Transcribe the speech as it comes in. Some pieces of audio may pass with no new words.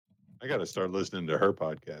I got to start listening to her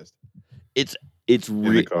podcast It's in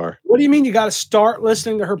the car. What do you mean you got to start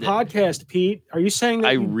listening to her podcast, Pete? Are you saying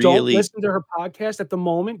that don't listen to her podcast at the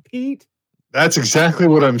moment, Pete? That's exactly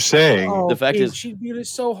what I'm saying. Oh, The fact Pete, is, she'd be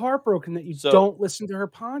so heartbroken that you don't listen to her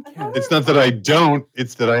podcast. It's not that I don't;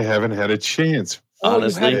 it's that I haven't had a chance.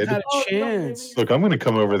 Honestly, you haven't had a chance. Look, I'm going to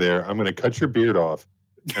come over there. I'm going to cut your beard off,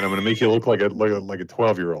 and I'm going to make you look like a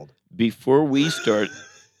 12-year-old. Before we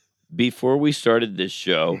started this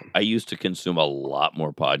show, I used to consume a lot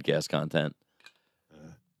more podcast content.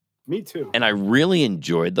 Me too. And I really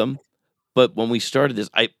enjoyed them. But when we started this,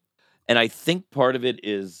 I think part of it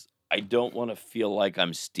is I don't want to feel like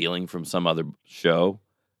I'm stealing from some other show.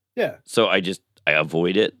 Yeah. So I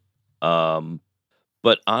avoid it.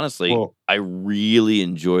 But honestly, I really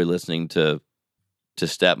enjoy listening to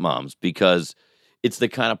Stepmoms because it's the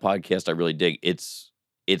kind of podcast I really dig. It's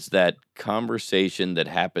that conversation that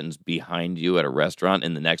happens behind you at a restaurant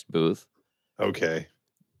in the next booth. Okay.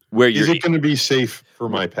 Where is it going to be safe for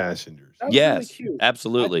my passengers? Yes, really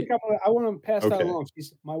absolutely. I want to pass that along.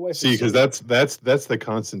 My wife. See, because that's the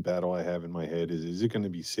constant battle I have in my head is it going to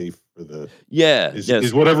be safe for the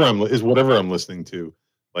is whatever I'm listening to,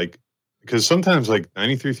 like, because sometimes like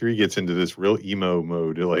 93.3 gets into this real emo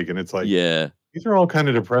mode, like, and it's like, yeah, these are all kind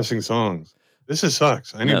of depressing songs. This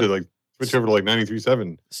sucks. I need to like switch over to like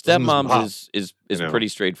 93.7. Stepmoms is pretty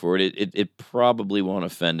straightforward. It probably won't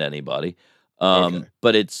offend anybody.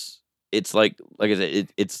 But it's like I said,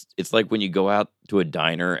 it's like when you go out to a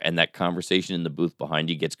diner and that conversation in the booth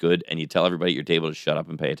behind you gets good and you tell everybody at your table to shut up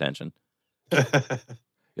and pay attention. You're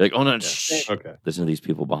like, oh no, shh. Okay. Listen to these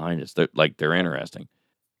people behind us. They're interesting.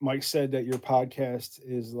 Mike said that your podcast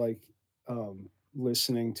is like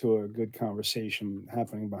listening to a good conversation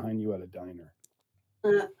happening behind you at a diner.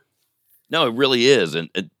 No, it really is, and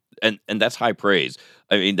that's high praise.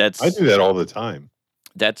 I mean, I do that all the time.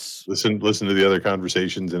 That's listen to the other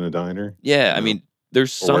conversations in a diner. Yeah, I mean,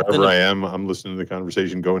 there's something. Wherever I am, I'm listening to the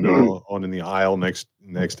conversation going on in the aisle next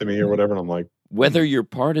to me or whatever, and I'm like, whether you're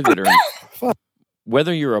part of it or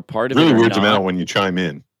whether you're a part of it, really weirds them out when you chime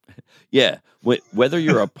in. Yeah, whether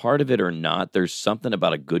you're a part of it or not, there's something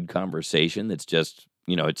about a good conversation that's just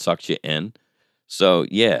it sucks you in. So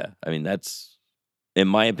yeah, I mean that's, in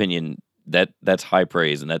my opinion, that's high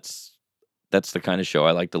praise, and that's the kind of show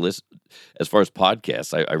I like to listen. As far as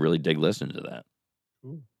podcasts, I really dig listening to that.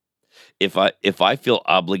 Ooh. If I feel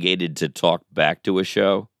obligated to talk back to a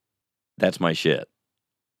show, that's my shit.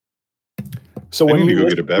 So when you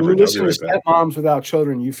listen to Stepmoms Without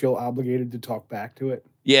Children, you feel obligated to talk back to it?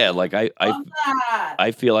 Yeah, like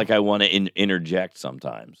I feel like I want to interject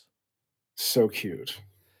sometimes. So cute.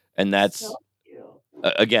 And that's so cute.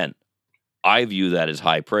 Again, I view that as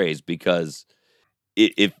high praise because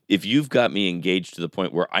if you've got me engaged to the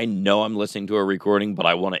point where I know I'm listening to a recording, but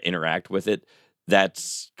I want to interact with it,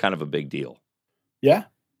 that's kind of a big deal. Yeah.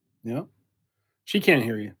 Yeah. She can't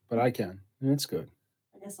hear you, but I can. And it's good.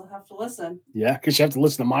 I guess I'll have to listen. Yeah, because you have to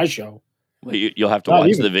listen to my show. Well, you'll have to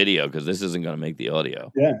watch the video because this isn't going to make the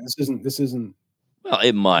audio. Yeah, this isn't. Well,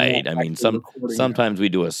 it might. I mean, sometimes we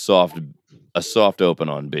do a soft open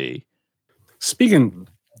on B. Speaking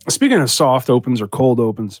of soft opens or cold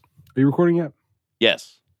opens, are you recording yet?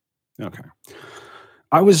 Yes. Okay.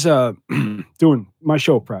 I was doing my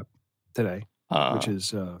show prep today, which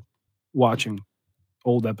is watching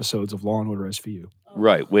old episodes of Law and Order SVU.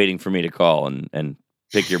 Right, waiting for me to call and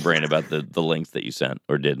pick your brain about the links that you sent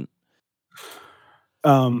or didn't.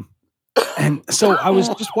 And so I was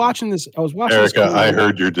just watching this. I was watching. Erica, I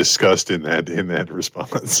heard your disgust in that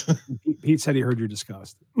response. Pete said he heard your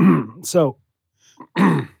disgust. So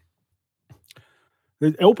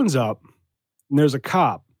it opens up, and there's a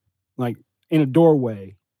cop, like in a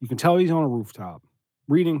doorway. You can tell he's on a rooftop,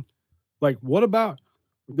 reading, like, "What about?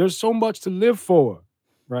 There's so much to live for,"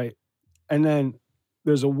 right? And then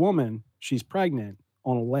there's a woman. She's pregnant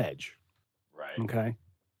on a ledge. Right. Okay.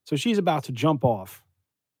 So she's about to jump off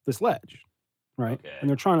this ledge, right? Okay. And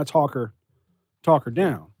they're trying to talk her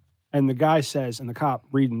down. And the guy says, and the cop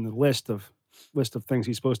reading the list of things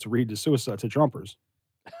he's supposed to read to jumpers,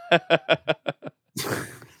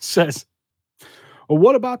 says, "Well,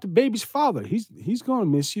 what about the baby's father? He's going to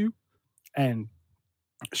miss you." And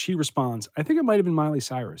she responds, I think it might have been Miley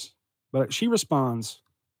Cyrus, but she responds,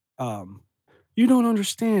 "You don't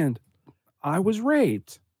understand. I was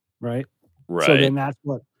raped." Right. Right.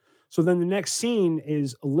 So then the next scene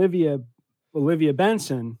is Olivia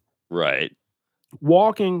Benson, right,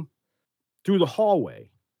 walking through the hallway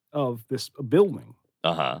of this building.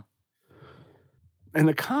 Uh-huh. And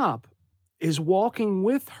the cop is walking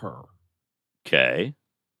with her. Okay.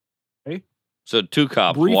 Okay. So two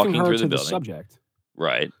cops briefing walking her through to the building. Subject.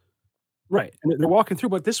 Right. Right. And they're walking through,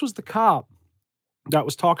 but this was the cop that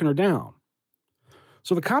was talking her down.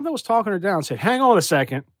 So the cop that was talking her down said, hang on a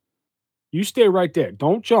second. You stay right there.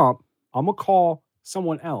 Don't jump. I'm going to call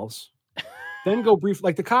someone else. Then go brief.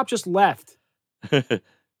 Like the cop just left.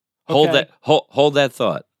 Hold that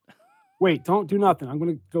thought. Wait, don't do nothing. I'm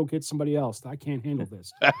going to go get somebody else. I can't handle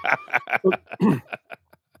this.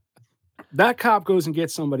 That cop goes and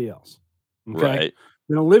gets somebody else. Okay. Right.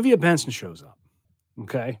 Then Olivia Benson shows up.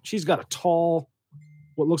 Okay. She's got a tall,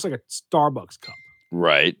 what looks like a Starbucks cup.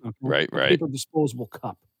 Right. Okay? Right. A paper disposable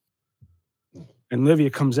cup. And Olivia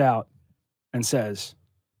comes out and says,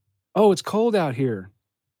 oh, it's cold out here.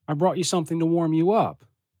 I brought you something to warm you up.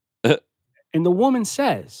 And the woman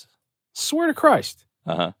says, swear to Christ,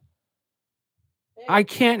 I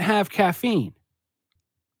can't have caffeine.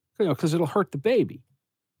 Because it'll hurt the baby.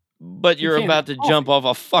 But you're about to jump off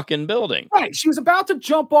a fucking building. Right. She was about to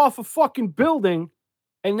jump off a fucking building.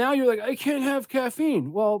 And now you're like, I can't have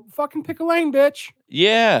caffeine. Well, fucking pick a lane, bitch.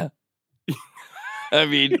 Yeah. I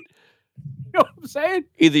mean, you know what I'm saying?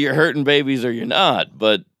 Either you're hurting babies or you're not.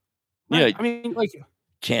 But, right. I mean, like,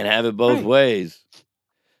 can't have it both ways.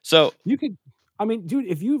 So, you could, I mean, dude,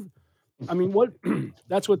 if you've, I mean, what,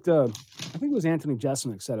 that's what I think it was Anthony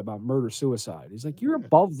Jeselnik said about murder-suicide. He's like, you're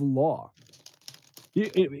above the law.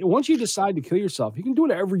 Once you decide to kill yourself, you can do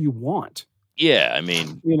whatever you want. Yeah, I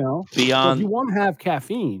mean, beyond. So if you want to have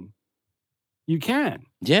caffeine, you can.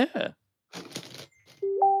 Yeah.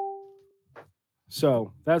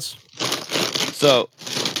 So that's. So.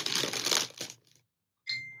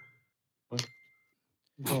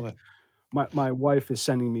 My wife is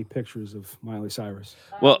sending me pictures of Miley Cyrus.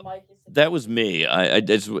 Well, that was me.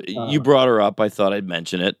 You brought her up. I thought I'd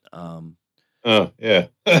mention it. Oh yeah.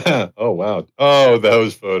 Oh wow. Oh,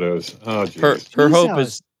 those photos. Oh, geez.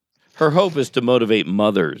 Her hope is to motivate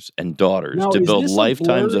mothers and daughters to build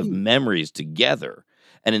lifetimes of memories together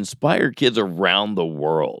and inspire kids around the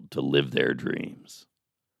world to live their dreams.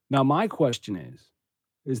 Now, my question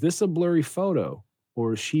is this a blurry photo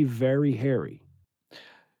or is she very hairy?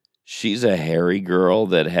 She's a hairy girl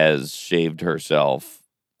that has shaved herself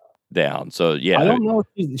down. So yeah, I don't know.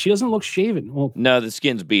 She doesn't look shaven. Well, no, the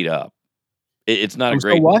skin's beat up. It's not a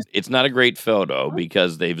great. It's not a great photo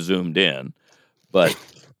because they've zoomed in, but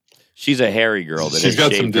she's a hairy girl that she's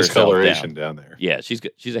got some discoloration down there. Yeah,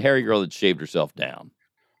 she's a hairy girl that shaved herself down.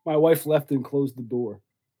 My wife left and closed the door.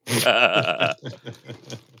 I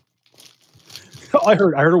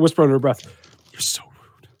heard her whisper under her breath. You're so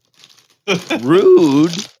rude.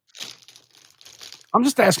 Rude. I'm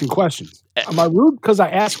just asking questions. Am I rude because I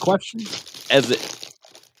ask questions?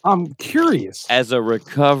 I'm curious. As a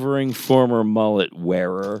recovering former mullet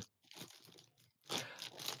wearer,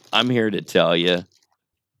 I'm here to tell you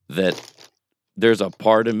that there's a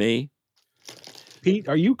part of me, Pete,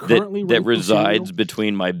 are you currently that resides cereal?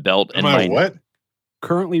 Between my belt and my what?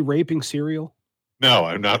 Currently raping cereal? No,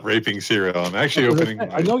 I'm not raping cereal. I'm actually opening.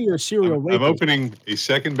 I know you're a cereal rapist. I'm opening a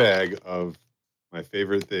second bag of my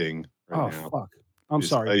favorite thing right now. Oh fuck! I'm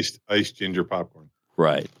sorry. Iced ginger popcorn.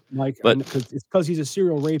 Right, Mike. But it's because he's a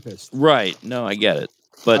serial rapist. Right. No, I get it.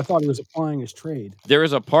 But I thought he was applying his trade. There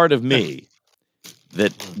is a part of me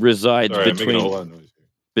that resides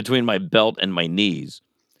between my belt and my knees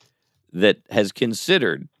that has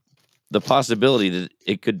considered the possibility that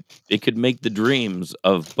it could make the dreams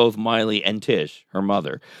of both Miley and Tish, her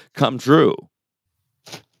mother, come true.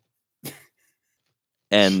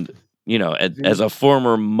 And as a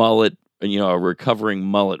former mullet, a recovering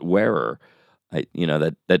mullet wearer,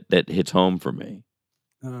 that hits home for me.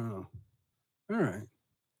 Oh, all right.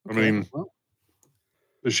 Okay. I mean,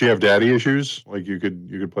 does she have daddy issues? Like you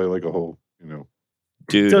could play like a whole,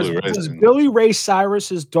 dude. Does Billy Ray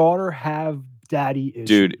Cyrus's daughter have daddy issues?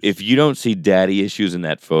 Dude, if you don't see daddy issues in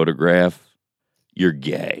that photograph, you're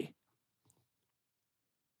gay.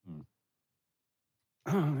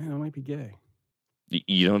 Oh man, I might be gay.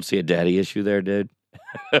 You don't see a daddy issue there, dude?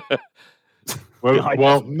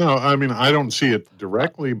 Well, no. I mean, I don't see it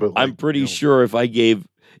directly, but I'm pretty sure if I gave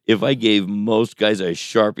most guys a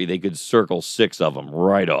Sharpie, they could circle 6 of them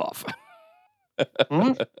right off.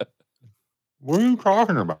 Huh? What are you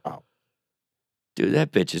talking about? Dude,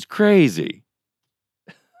 that bitch is crazy.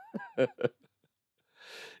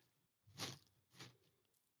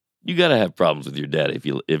 You gotta have problems with your dad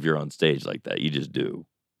if you're on stage like that. You just do.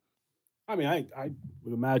 I mean, I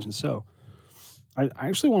would imagine so. I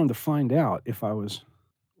actually wanted to find out if I was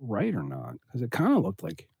right or not because it kind of looked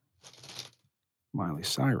like Miley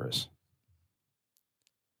Cyrus.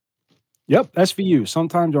 Yep, SVU,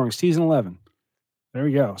 sometime during season 11. There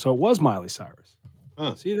we go. So it was Miley Cyrus.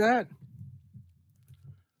 Huh. See that?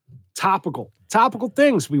 Topical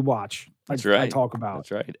things we watch That's right. I talk about.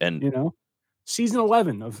 That's right. And you know, season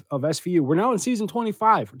 11 of SVU. We're now in season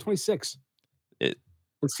 25 or 26.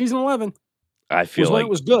 But season 11 I feel was like when it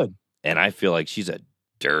was good. And I feel like she's a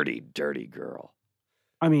dirty, dirty girl.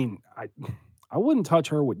 I mean, I wouldn't touch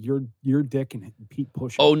her with your dick and Pete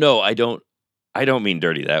pushing. Oh no, I don't mean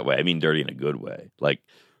dirty that way. I mean dirty in a good way. Like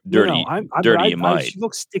dirty, dirty you might. She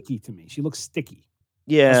looks sticky to me. She looks sticky.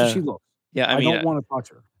 Yeah. That's what she looks. Yeah, I don't want to touch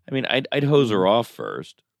her. I mean, I'd hose her off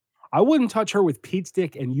first. I wouldn't touch her with Pete's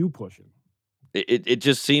dick and you pushing. It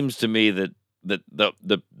just seems to me that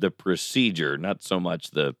the procedure, not so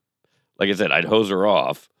much like I said, I'd hose her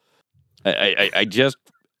off. I just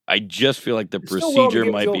feel like the procedure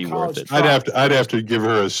might be worth it. I'd have to give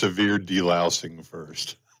her a severe delousing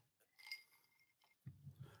first.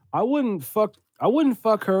 I wouldn't fuck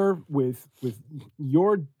her with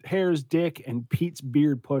your hair's dick and Pete's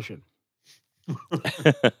beard pushing.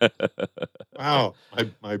 Wow,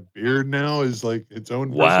 my beard now is like its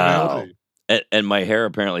own personality. And my hair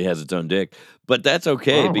apparently has its own dick, but that's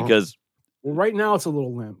okay because right now it's a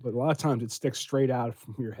little limp, but a lot of times it sticks straight out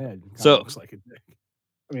from your head. It so looks like a dick.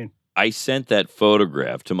 I mean, I sent that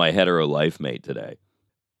photograph to my hetero life mate today,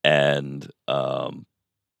 and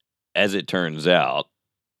as it turns out,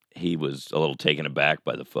 he was a little taken aback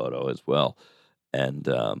by the photo as well, and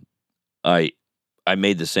I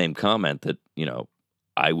made the same comment that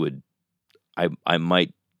I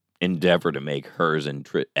might endeavor to make hers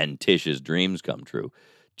and Tish's dreams come true,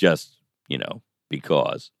 just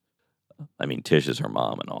because. I mean, Tish is her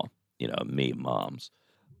mom and all, me moms,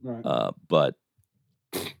 right. But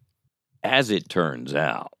as it turns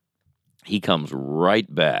out, he comes right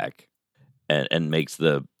back and makes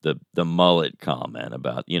the mullet comment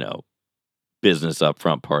about business up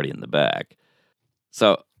front, party in the back.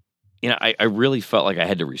 So I really felt like I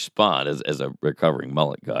had to respond as a recovering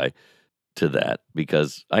mullet guy to that,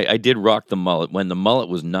 because I did rock the mullet when the mullet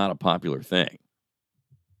was not a popular thing.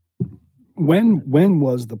 When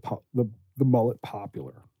was the mullet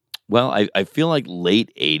popular? Well, I feel like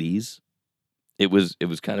late 80s. It was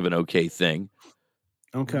kind of an okay thing.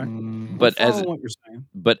 Okay. But what you're saying.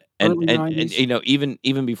 But and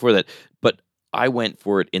even before that, but I went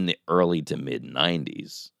for it in the early to mid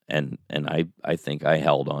 90s. And I think I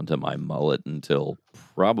held on to my mullet until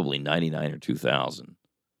probably 99 or 2000.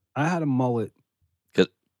 I had a mullet. Cuz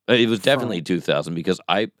it was definitely 2000, because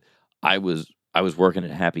I was working at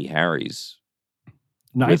Happy Harry's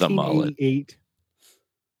with a mullet. 1988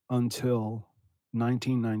 until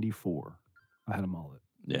 1994. I had a mullet.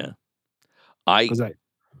 Yeah.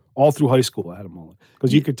 All through high school I had a mullet,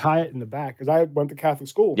 because you could tie it in the back, because I went to Catholic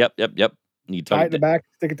school. Yep. You tie it in the back,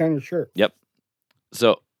 stick it down your shirt. Yep.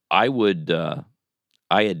 So I would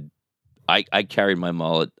I carried my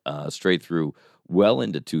mullet straight through well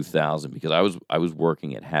into 2000, because I was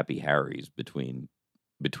working at Happy Harry's between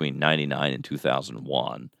 99 and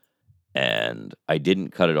 2001, and I didn't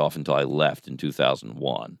cut it off until I left in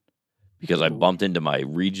 2001, because I bumped into my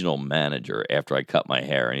regional manager after I cut my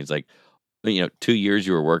hair, and he's like, 2 years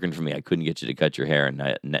you were working for me, I couldn't get you to cut your hair,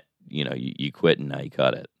 and you quit, and now you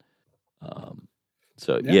cut it.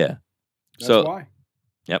 Yeah. That's why.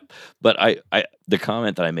 Yep. But the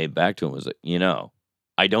comment that I made back to him was,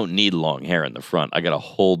 I don't need long hair in the front. I got a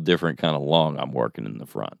whole different kind of long I'm working in the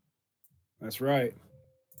front. That's right.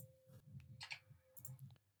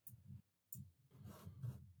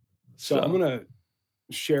 So I'm going to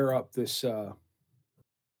share up this. I'm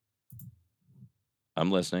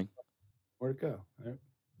listening. Where'd it go? Right.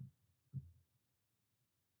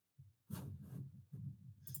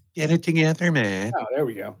 Get it together, man. Oh, there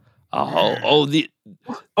we go. Why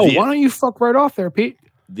don't you fuck right off there, Pete?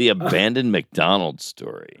 The abandoned McDonald's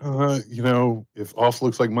story. If off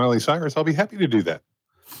looks like Miley Cyrus, I'll be happy to do that.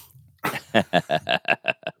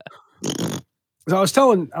 So I was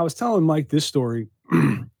telling Mike this story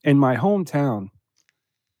in my hometown.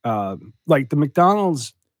 Like the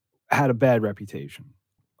McDonald's had a bad reputation.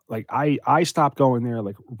 Like I stopped going there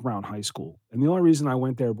like around high school, and the only reason I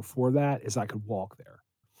went there before that is I could walk there.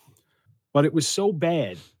 But it was so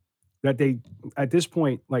bad that they, at this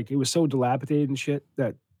point, like it was so dilapidated and shit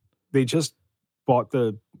that they just bought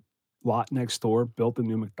the lot next door, built a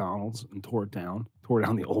new McDonald's, and tore down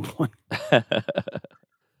the old one.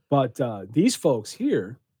 But these folks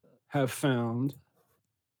here have found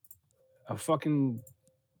a fucking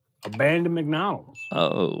abandoned McDonald's.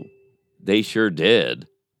 Oh, they sure did.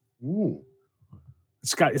 Ooh.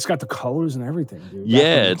 It's got the colors and everything, dude.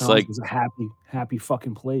 Yeah, it's like it's a happy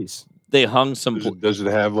fucking place. They hung some. Does it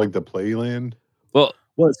have like the playland? Well,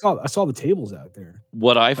 I saw the tables out there.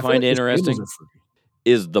 What I find interesting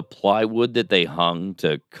is the plywood that they hung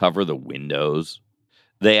to cover the windows.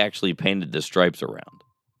 they actually painted the stripes around.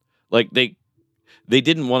 Like they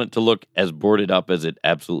didn't want it to look as boarded up as it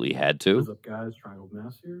absolutely had to. What's up, guys? Triangle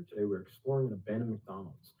Mass here. Today we're exploring an abandoned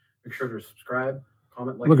McDonald's. Make sure to subscribe,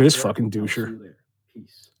 comment, like. Look at this fucking doucher.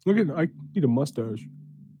 Peace. Look at, I need a mustache.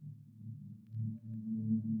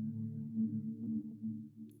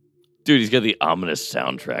 Dude, he's got the ominous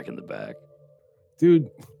soundtrack in the back. Dude,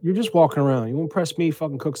 you're just walking around. You won't press me,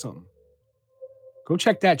 fucking cook something. Go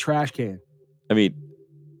check that trash can. I mean,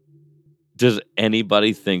 does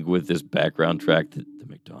anybody think with this background track that the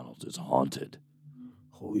McDonald's is haunted?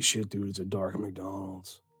 Holy shit, dude, it's a dark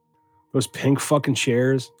McDonald's. Those pink fucking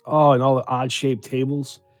chairs. Oh, and all the odd-shaped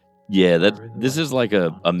tables. Yeah, this is like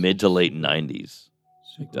a mid to late 90s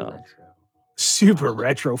McDonald's. Super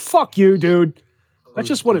retro. Fuck you, dude. That's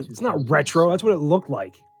just what it's not retro. That's what it looked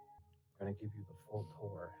like. I'm gonna give you the full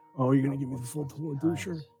tour. Oh, you're gonna give me the full tour,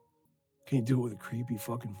 doucher? Can you do it with a creepy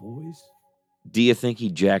fucking voice? Do you think he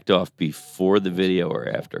jacked off before the video or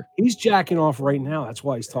after? He's jacking off right now. That's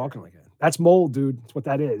why he's talking like that. That's mold, dude. That's what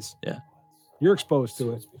that is. Yeah. You're exposed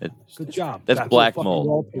to it. Good job. That's black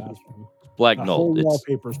mold. Black mold. Whole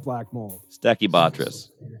wallpaper's black mold.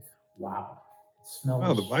 Stachybotrys. Wow.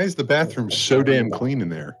 Wow, why is the bathroom so damn clean in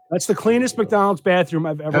there? That's the cleanest McDonald's bathroom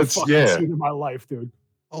I've ever fucking seen in my life, dude.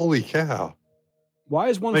 Holy cow. Why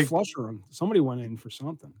is one flusher room? Somebody went in for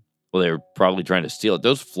something. Well, they were probably trying to steal it.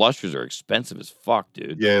 Those flushers are expensive as fuck,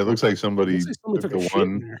 dude. Yeah, it looks like somebody took the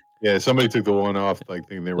one. Yeah, somebody took the one off, like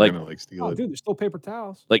thinking they were gonna steal it. Dude, there's still paper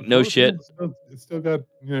towels. Like no shit. It's still got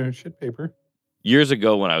shit paper. Years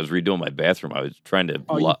ago, when I was redoing my bathroom, I was trying to.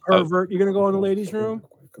 Oh, you pervert! You're gonna go in the ladies' room?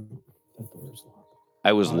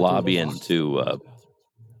 I was lobbying to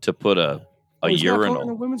put a urinal in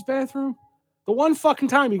the women's bathroom. The one fucking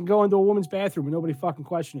time you can go into a woman's bathroom and nobody fucking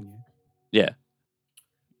questioning you. Yeah.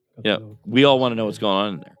 Yeah, we all want to know what's going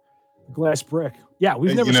on in there. Glass brick. Yeah,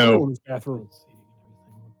 we've never seen a woman's bathroom.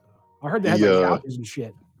 I heard they had couches and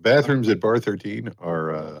shit. Bathrooms at Bar 13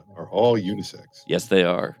 are all unisex. Yes, they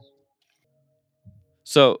are.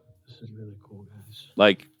 So, this is really cool, guys.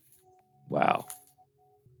 Like, wow.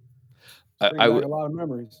 I a lot of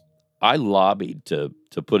memories. I lobbied to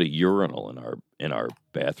put a urinal in our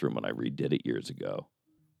bathroom when I redid it years ago,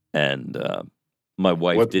 and my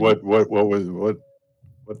wife didn't.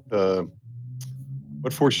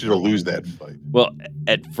 What forced you to lose that fight? Well,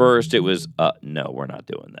 at first it was no, we're not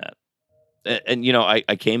doing that. And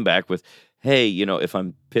I came back with, hey, if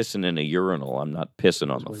I'm pissing in a urinal, I'm not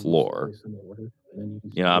pissing on the floor.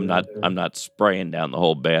 I'm not spraying down the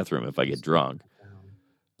whole bathroom if I get drunk.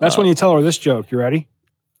 That's when you tell her this joke. You ready?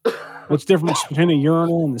 What's the difference between a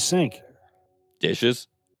urinal and the sink? Dishes.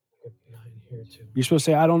 You're supposed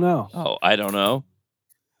to say, I don't know. Oh, I don't know.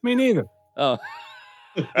 Me neither. Oh.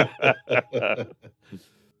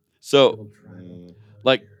 So,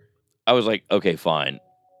 I was like, okay, fine.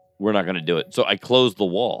 We're not going to do it. So I closed the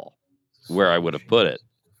wall where I would have put it.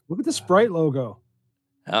 Look at the Sprite logo.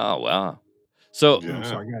 Oh, wow. So, I'm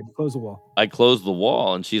sorry, God, close the wall. I closed the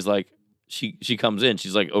wall, and she's like, she comes in.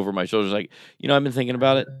 She's like over my shoulders, like, I've been thinking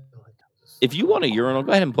about it. If you want a urinal,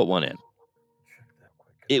 go ahead and put one in.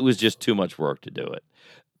 It was just too much work to do it.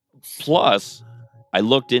 Plus, I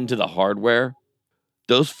looked into the hardware.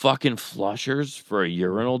 Those fucking flushers for a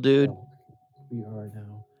urinal, dude.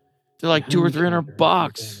 They're like $200 or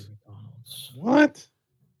 $300. What?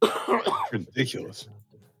 Ridiculous.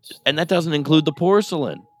 And that doesn't include the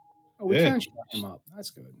porcelain. Oh, we can shut them up. That's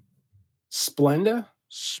good. Splenda?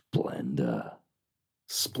 Splenda?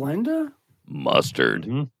 Mustard.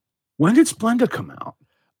 Mm-hmm. When did Splenda come out?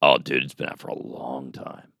 Oh, dude, it's been out for a long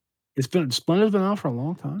time. Splenda's been out for a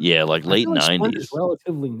long time? Yeah, like late 90s. Splenda's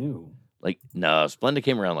relatively new. Like, no, Splenda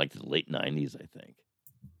came around like the late 90s, I think.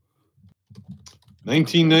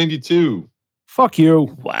 1992. Fuck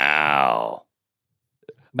you. Wow.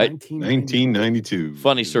 1992.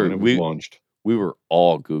 Funny story. We launched. We were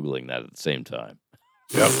all Googling that at the same time.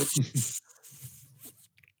 Yep.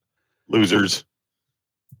 Losers.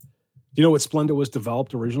 You know what Splenda was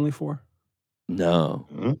developed originally for? No.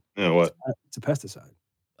 Yeah, what? It's a pesticide.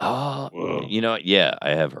 Oh, yeah, I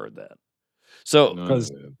have heard that. So,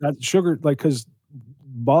 because that sugar, because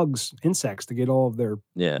bugs, insects, to get all of their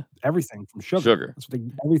everything from sugar. That's what they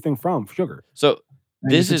get everything from sugar. So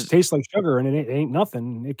and it tastes like sugar, and it ain't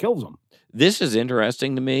nothing. It kills them. This is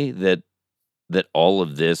interesting to me that all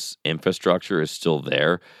of this infrastructure is still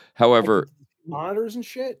there. However, monitors and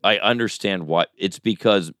shit. I understand why. It's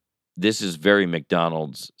because this is very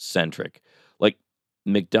McDonald's centric. Like,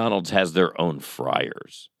 McDonald's has their own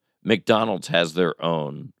fryers. McDonald's has their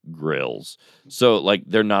own grills. So, like,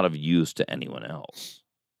 they're not of use to anyone else.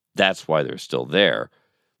 That's why they're still there.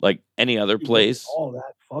 Like any other Dude, look at place. all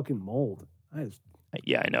that fucking mold.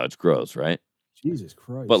 Yeah, I know it's gross, right? Jesus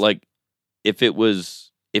Christ. But like, if it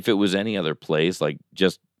was any other place, like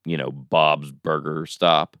just Bob's Burger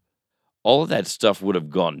Stop, all of that stuff would have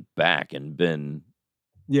gone back and been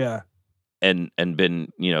and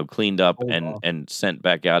been cleaned up and sent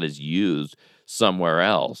back out as used somewhere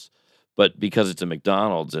else. But because it's a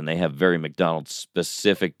McDonald's and they have very McDonald's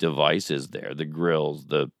specific devices there, the grills,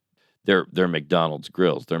 their McDonald's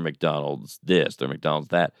grills, their McDonald's this, their McDonald's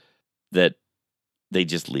that they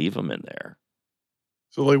just leave them in there.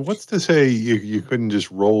 So, like, what's to say you couldn't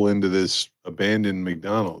just roll into this abandoned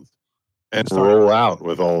McDonald's and roll out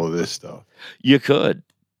with all of this stuff? You could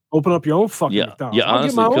open up your own fucking McDonald's. You I'll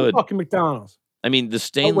get my own fucking McDonald's. I mean, the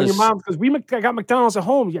stainless. Because I got McDonald's at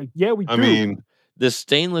home. Yeah, we do. I mean, the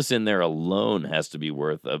stainless in there alone has to be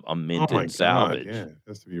worth a mint in salvage. Yeah, it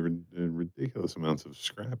has to be ridiculous amounts of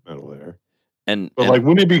scrap metal there. But like,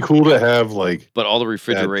 wouldn't it be cool to have But all the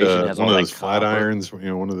refrigeration has one all of those that flat copper. irons,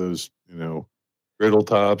 one of those, griddle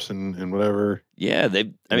tops and whatever. Yeah,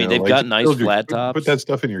 they've got nice flat tops. Put that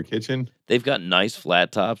stuff in your kitchen. They've got nice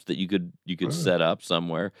flat tops that you could set up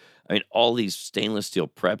somewhere. I mean, all these stainless steel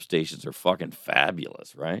prep stations are fucking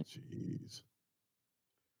fabulous, right? Jeez.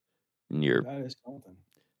 And that is something.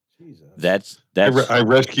 Jesus. That's I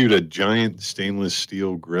rescued a giant stainless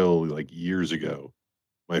steel grill like years ago.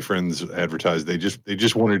 My friends advertised they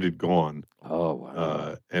just wanted it gone. Oh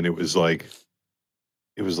wow! And it was like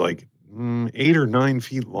 8 or 9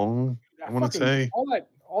 feet long. I want to say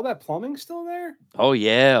all that plumbing still there. Oh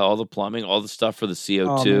yeah, all the plumbing, all the stuff for the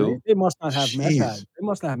CO2. They must not have meth addicts. They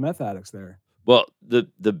must not have meth addicts there. Well,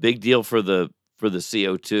 the big deal for the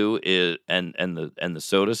CO2 is and the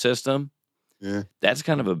soda system. Yeah, that's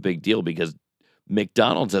kind of a big deal because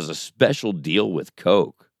McDonald's has a special deal with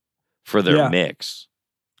Coke for their mix.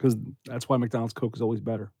 Because that's why McDonald's Coke is always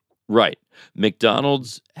better. Right.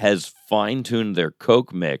 McDonald's has fine-tuned their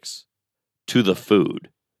Coke mix to the food.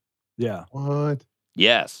 Yeah. What?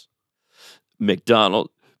 Yes.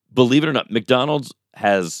 Believe it or not, McDonald's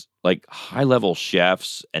has like high-level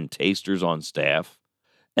chefs and tasters on staff,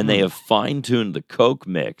 and they have fine-tuned the Coke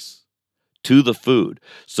mix to the food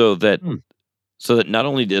so that not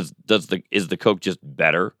only is the Coke just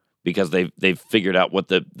better because they've figured out what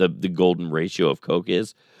the golden ratio of Coke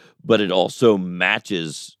is, but it also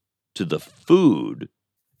matches to the food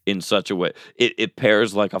in such a way. It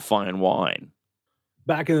pairs like a fine wine.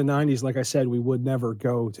 Back in the 90s, like I said, we would never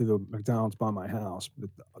go to the McDonald's by my house.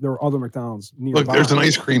 But there were other McDonald's nearby. Look, there's an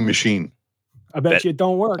ice cream machine. I bet you it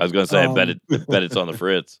don't work. I was going to say, I bet it's on the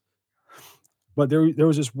fritz. But there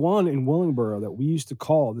was this one in Willingboro that we used to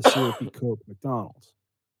call the Syrupy Coke McDonald's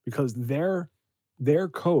because their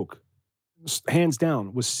Coke, hands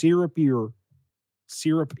down, was syrupier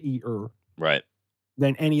right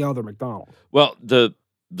than any other McDonald's. Well, the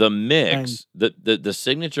mix, the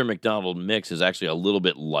signature McDonald mix is actually a little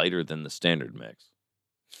bit lighter than the standard mix.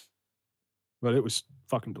 But it was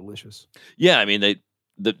fucking delicious. Yeah, I mean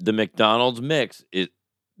the McDonald's mix you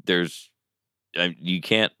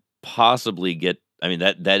can't possibly get. I mean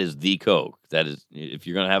that is the Coke. That is, if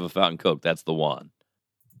you're gonna have a fountain Coke, that's the one.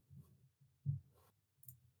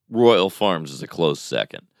 Royal Farms is a close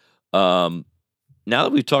second. Now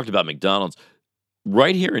that we've talked about McDonald's,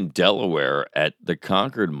 right here in Delaware at the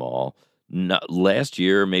Concord Mall, last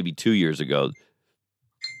year, maybe 2 years ago,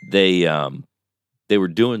 they were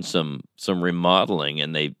doing some remodeling,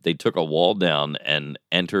 and they took a wall down and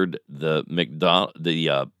entered the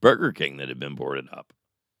Burger King that had been boarded up.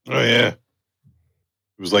 Oh yeah, it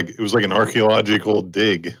was like an archaeological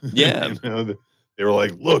dig. Yeah, they were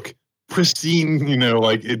like, look, pristine,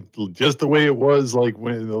 like it just the way it was, like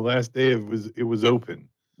when the last day it was open.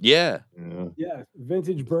 Yeah.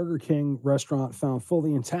 Vintage Burger King restaurant found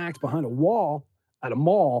fully intact behind a wall at a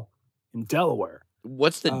mall in Delaware.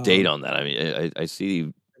 What's the date on that? I mean, I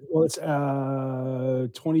see. Well, it's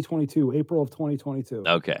 2022, April of 2022.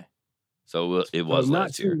 Okay, so it was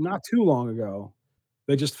last year. Not too long ago.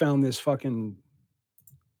 They just found this fucking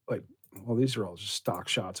these are all just stock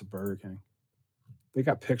shots of Burger King. They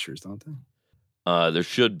got pictures, don't they? There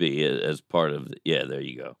should be as part of there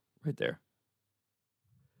you go, right there.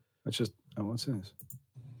 That's just what's this?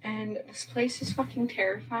 And this place is fucking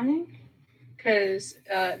terrifying because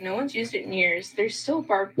no one's used it in years. There's still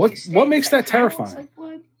barbecue. What makes that terrifying? Like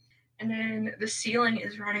wood. And then the ceiling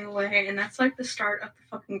is running away, and that's like the start of the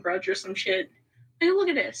fucking Grudge or some shit. Hey, look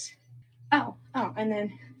at this. Oh, and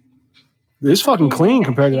then this is fucking clean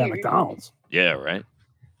compared to that McDonald's. Yeah, right.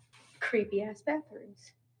 Creepy ass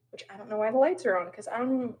bathrooms, which I don't know why the lights are on because I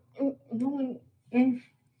don't. No one.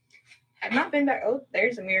 Have not been back. Oh,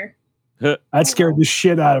 there's a mirror. That scared the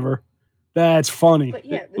shit out of her. That's funny. But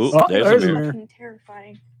yeah, Ooh, this is there's a mirror. fucking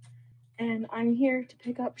terrifying. And I'm here to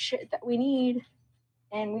pick up shit that we need,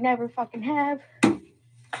 and we never fucking have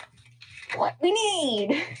what we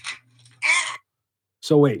need.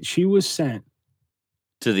 So wait, she was sent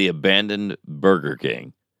to the abandoned Burger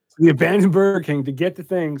King to the abandoned Burger King to get the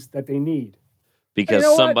things that they need. because You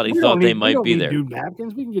know what? somebody We thought don't they need- we might don't be need there. New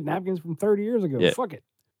napkins. We can get napkins from 30 years ago. Yeah. Fuck it.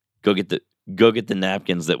 Go get the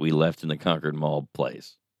napkins that we left in the Concord Mall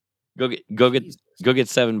place. Go get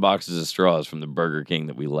 7 boxes of straws from the Burger King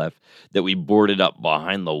that we left, that we boarded up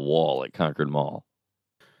behind the wall at Concord Mall.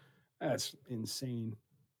 That's insane.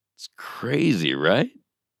 It's crazy, right?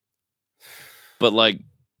 But like,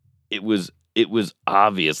 it was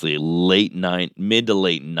obviously mid to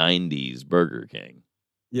late 90s Burger King.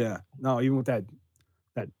 Yeah. No, even with that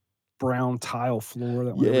brown tile floor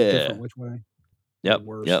that went different which way. Yep.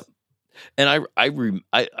 Yep. And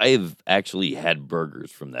I've actually had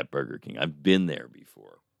burgers from that Burger King. I've been there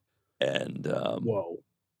before. And whoa.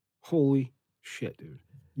 Holy shit, dude.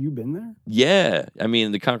 You been there? Yeah. I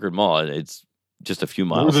mean, the Concord Mall, it's just a few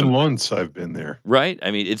miles. More than once I've been there. Right? I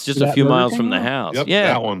mean, it's just a few miles from the house. Yep, yeah.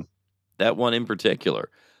 that one. That one in particular.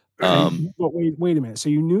 But wait a minute. So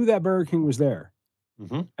you knew that Burger King was there?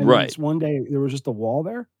 Mm-hmm. And right. One day there was just a wall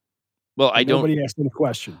there? Well, nobody asked any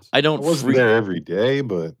questions. I wasn't there every day,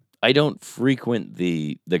 but I don't frequent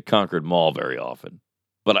the Concord Mall very often.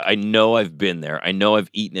 But I know I've been there. I know I've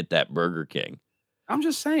eaten at that Burger King. I'm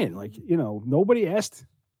just saying, like, nobody asked.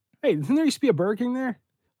 Hey, didn't there used to be a Burger King there?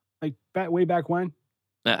 Like way back when?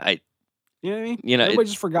 You know what I mean? Everybody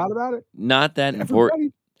just forgot about it? Not that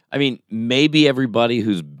important. I mean, maybe everybody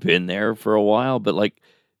who's been there for a while, but like,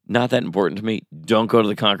 not that important to me. Don't go to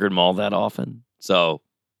the Concord Mall that often. So,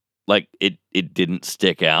 like, it didn't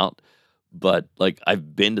stick out. But like,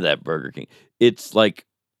 I've been to that Burger King. It's like,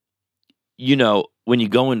 when you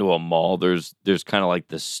go into a mall, there's kind of like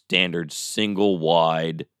the standard single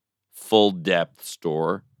wide, full depth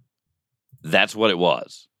store. That's what it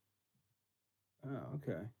was. Oh,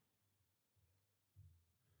 okay.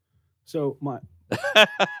 So my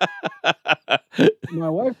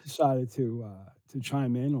wife decided to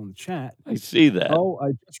chime in on the chat. I see that. Oh,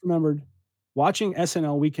 I just remembered watching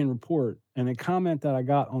SNL Weekend Report, and a comment that I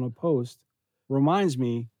got on a post reminds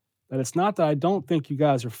me that it's not that I don't think you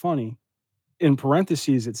guys are funny. In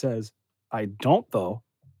parentheses, it says, I don't though,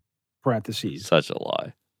 parentheses. Such a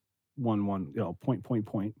lie. One, point,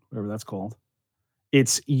 whatever that's called.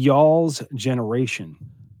 It's y'all's generation.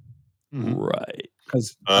 Right.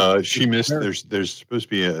 Because she missed, there's supposed to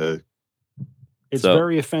be it's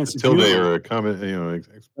very offensive. Tilde or a comment,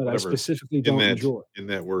 that I specifically don't enjoy. In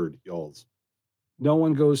that word, y'all's. No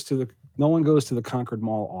one goes to the Concord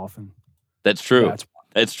Mall often. That's true.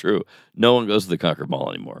 That's true. No one goes to the Concord Mall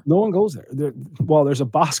anymore. No one goes there. There's a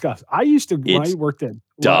Boscov's. I used to when I worked at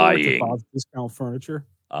Boscov's Discount Furniture.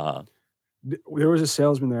 There was a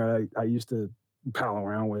salesman there I used to pal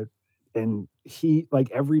around with, and he, like,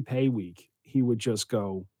 every pay week he would just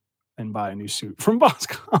go and buy a new suit from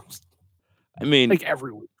Boscov's. I mean, like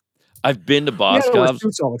every week. I've been to Boscov's.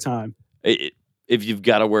 Suits all the time. If you've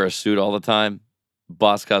got to wear a suit all the time,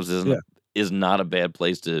 Boscov's is not a bad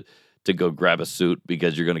place to go grab a suit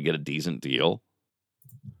because you're going to get a decent deal.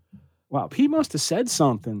 Wow, Pete must have said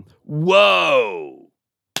something. Whoa.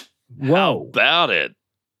 How about it?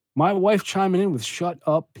 My wife chiming in with "Shut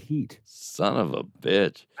up, Pete." Son of a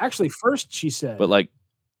bitch. Actually, first she said, but like,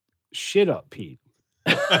 "Shit up, Pete."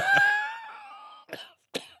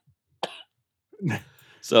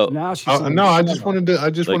 So now she's no, I just wanted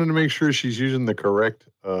to make sure she's using the correct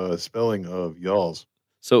spelling of y'all's.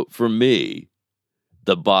 So for me,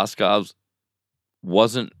 the Boscov's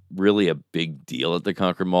wasn't really a big deal at the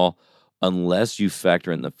Concord Mall unless you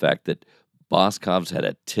factor in the fact that Boscov's had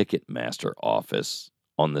a Ticketmaster office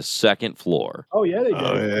on the second floor. Oh yeah, they did.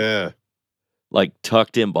 Oh yeah. Like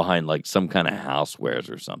tucked in behind like some kind of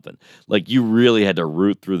housewares or something. Like you really had to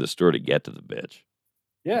root through the store to get to the bitch.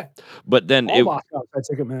 Yeah. But then Boscov's had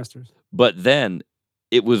Ticketmasters. But then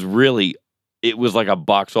it was like a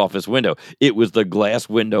box office window. It was the glass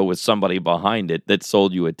window with somebody behind it that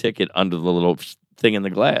sold you a ticket under the little thing in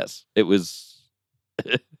the glass. It was,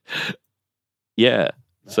 yeah.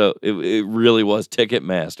 So it really was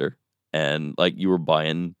Ticketmaster, and like you were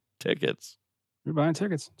buying tickets. You're buying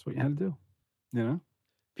tickets. That's what you had to do. You know,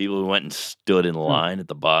 people who went and stood in line at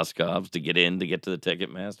the Boscov's to get to the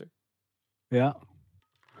Ticketmaster. Yeah.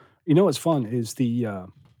 You know what's fun is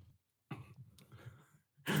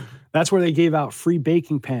that's where they gave out free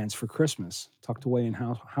baking pans for Christmas, tucked away in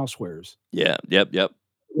housewares. Yeah, yep.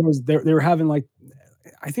 They were having, like,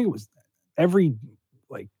 I think it was every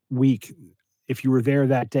like week, if you were there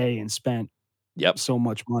that day and spent Yep. so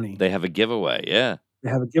much money, They have a giveaway. Yeah. they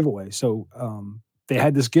have a giveaway. So they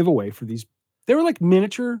had this giveaway for these. They were like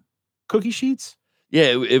miniature cookie sheets.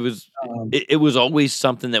 Yeah, it was always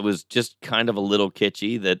something that was just kind of a little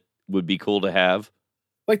kitschy that would be cool to have.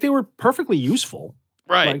 Like they were perfectly useful,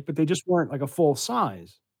 Right? But they just weren't like a full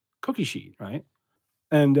size cookie sheet, right?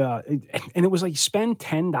 And it was like spend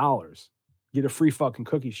 $10, get a free fucking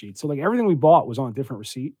cookie sheet. So like everything we bought was on a different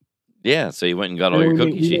receipt. Yeah, so you went and got all your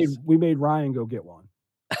cookie sheets. We made Ryan go get one.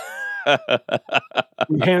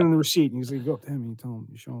 We handed him the receipt, and he's like, "Go up to him, and you tell him,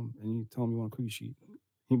 you show him, and you tell him you want a cookie sheet."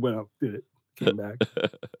 He went up, did it, came back.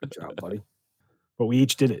 Good job, buddy. But we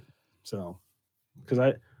each did it, so because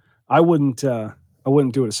I wouldn't do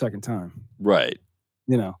it a second time. Right.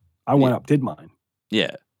 I went up, did mine.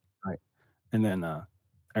 Yeah. Right. And then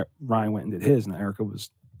Ryan went and did his, and Erica was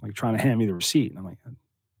like trying to hand me the receipt, and I'm like,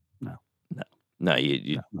 no,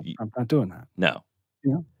 I'm not doing that. No.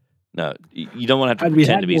 You know? No, you don't want to have to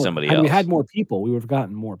pretend to be somebody else. Had we had more people, we would have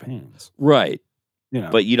gotten more pans. Right.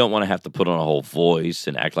 But you don't want to have to put on a whole voice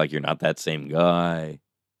and act like you're not that same guy.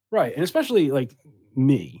 Right. And especially like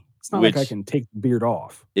me. It's not like I can take the beard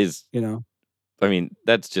off. I mean,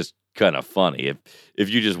 that's just kind of funny. If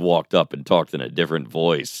you just walked up and talked in a different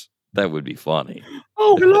voice, that would be funny.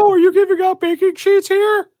 Oh, hello, are you giving out baking sheets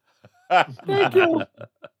here? Thank you.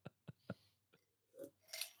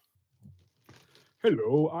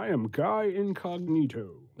 Hello, I am Guy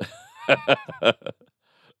Incognito.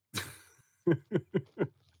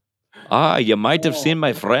 You might have seen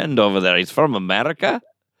my friend over there. He's from America.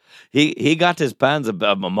 He got his pans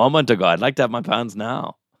a moment ago. I'd like to have my pans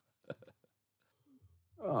now.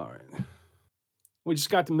 All right. We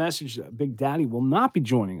just got the message that Big Daddy will not be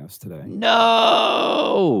joining us today.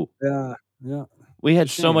 No. Yeah. We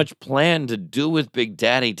had so much planned to do with Big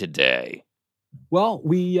Daddy today. Well,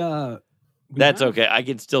 that's okay. I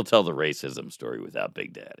can still tell the racism story without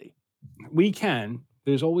Big Daddy. We can.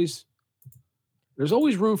 There's always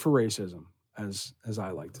room for racism, as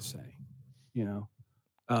I like to say,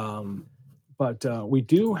 But we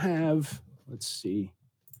do have. Let's see.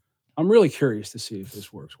 I'm really curious to see if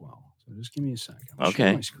this works well. So just give me a second.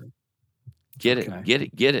 Okay. Get it.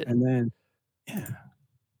 And then,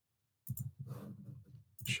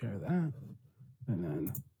 share that, and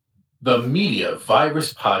then. The Media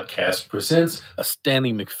Virus Podcast presents a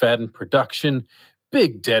Stanley McFadden production.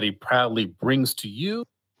 Big Daddy proudly brings to you.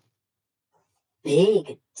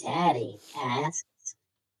 Big Daddy asks,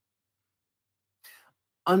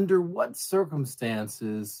 under what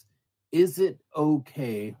circumstances is it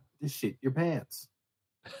okay to shit your pants?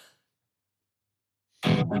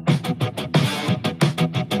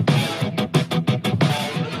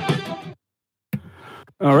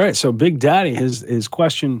 All right, so Big Daddy, his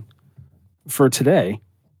question for today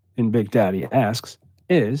in Big Daddy Asks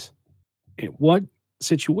is, in what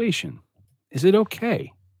situation is it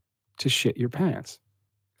okay to shit your pants?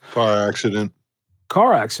 Car accident.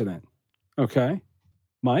 Okay.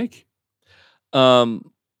 Mike? I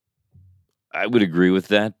would agree with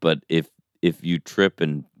that, but if you trip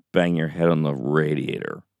and bang your head on the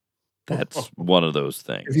radiator, that's one of those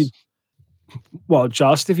things.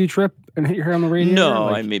 Just if you trip and hit your head on the radiator? No,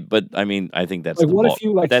 I think that's like, the what bar. If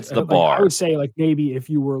you that's the bar. I would say like maybe if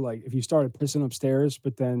you started pissing upstairs,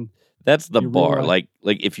 but then that's the bar. Like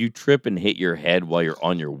if you trip and hit your head while you're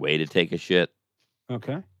on your way to take a shit.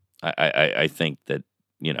 Okay. I think that,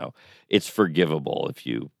 it's forgivable if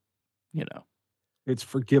you. It's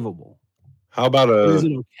forgivable. How about is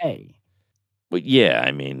it okay? But yeah,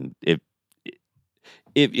 I mean,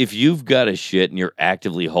 if you've got a shit and you're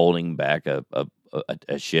actively holding back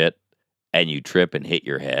a shit and you trip and hit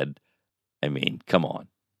your head, I mean, come on.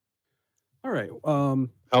 All right. How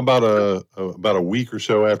about about a week or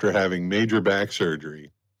so after having major back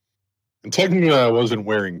surgery? And technically I wasn't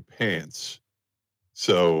wearing pants.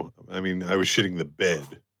 So, I mean, I was shitting the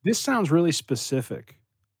bed. This sounds really specific.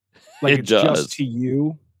 Like it's does. Just to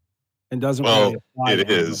you and doesn't really apply. It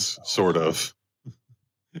is, sort of.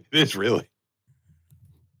 It is really.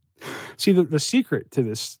 See, the secret to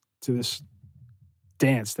this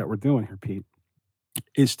dance that we're doing here, Pete,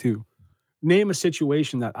 is to name a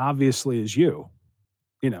situation that obviously is you,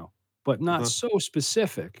 but not so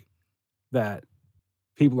specific that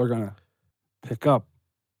people are going to pick up,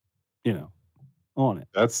 on it.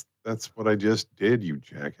 That's what I just did, you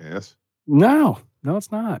jackass. No,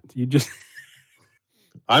 it's not. You just.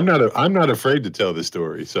 I'm not afraid to tell this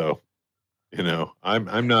story, so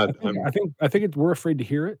I'm not. I think we're afraid to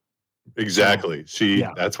hear it. Exactly. See,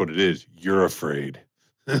 that's what it is. You're afraid.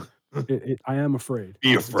 I am afraid.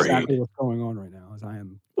 Be That's afraid. exactly what's going on right now. Is I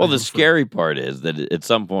am. Well, the scary part is that at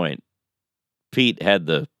some point, Pete had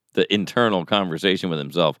the internal conversation with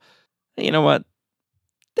himself. Hey, you know what?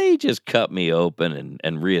 They just cut me open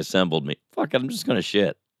and reassembled me. Fuck it, I'm just gonna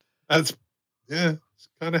shit. It's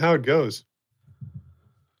kind of how it goes.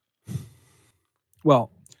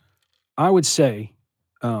 Well, I would say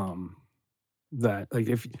that like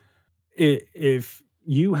if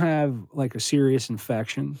you have like a serious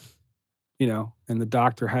infection, and the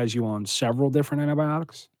doctor has you on several different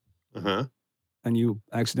antibiotics, and you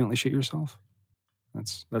accidentally shit yourself,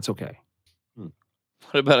 that's okay.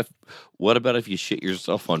 What about if you shit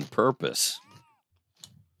yourself on purpose?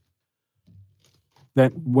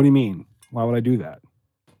 What do you mean? Why would I do that?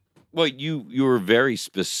 Well, you were very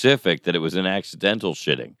specific that it was an accidental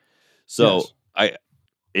shitting. So yes.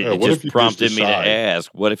 It just prompted me to ask,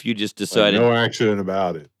 what if you just decided... Like, no accident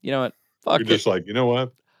about it. You know what? Fuck You're just like, you know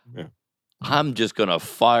what? Yeah. I'm just going to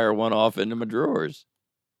fire one off into my drawers.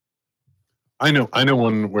 I know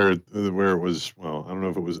one where it was, well, I don't know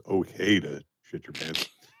if it was okay to shit your pants.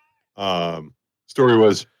 Story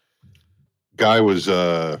was, guy was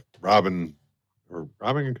robbing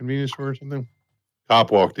a convenience store or something.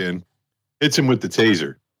 Cop walked in, hits him with the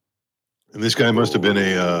taser. And this guy must have been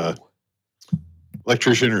a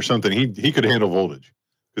electrician or something. He could handle voltage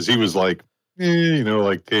because he was like,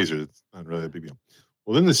 like taser. It's not really a big deal.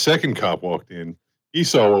 Well, then the second cop walked in. He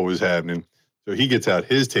saw what was happening. So he gets out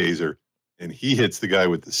his taser and he hits the guy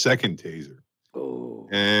with the second taser. Oh.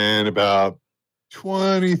 And about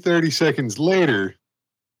 20, 30 seconds later,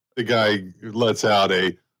 the guy lets out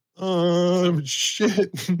a,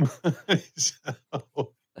 shit myself.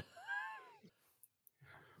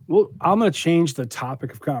 Well, I'm going to change the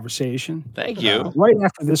topic of conversation. Thank you. Right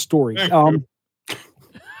after this story.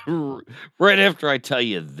 Right after I tell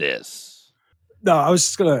you this. No, I was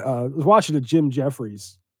just going to, I was watching a Jim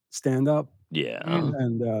Jeffries stand up. Yeah.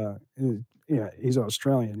 And he's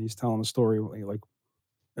Australian. He's telling a story like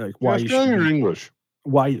why Australian or English?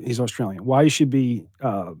 Why he's Australian. Why you should be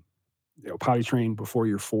potty trained before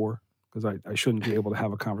you're 4, because I shouldn't be able to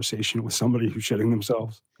have a conversation with somebody who's shitting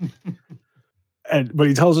themselves. But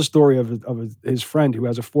he tells a story of his friend who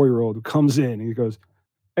has a 4-year-old who comes in and he goes,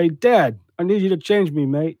 "Hey, Dad, I need you to change me,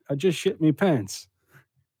 mate. I just shit me pants."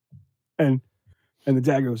 And the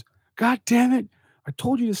dad goes, "God damn it. I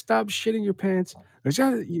told you to stop shitting your pants. This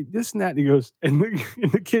and that." And he goes, and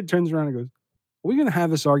the kid turns around and goes, "Are we going to have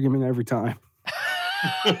this argument every time?"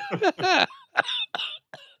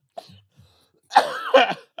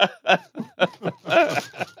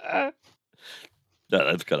 No,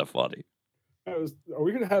 that's kind of funny. Are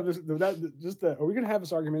we gonna have this? Are we gonna have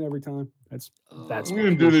this argument every time? That's. We're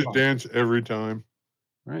gonna do this dance every time,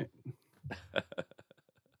 right?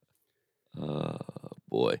 Oh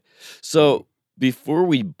boy! So before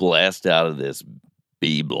we blast out of this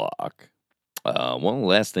B block, one of the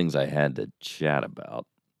last things I had to chat about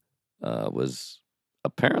was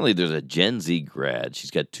apparently there's a Gen Z grad.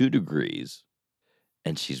 She's got 2 degrees,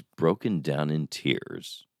 and she's broken down in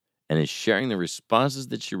tears and is sharing the responses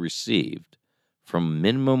that she received from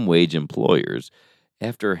minimum wage employers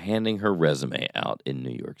after handing her resume out in New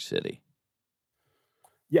York City.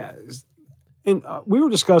 Yeah. And we were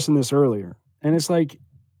discussing this earlier, and it's like,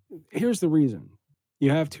 here's the reason. You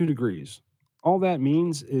have 2 degrees. All that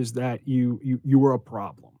means is that you were a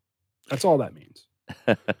problem. That's all that means.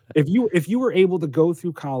 If you were able to go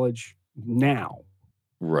through college now,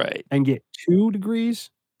 right, and get 2 degrees,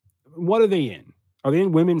 what are they in? Are they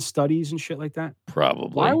in women's studies and shit like that?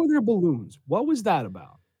 Probably. Why were there balloons? What was that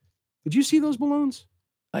about? Did you see those balloons?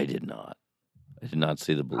 I did not. I did not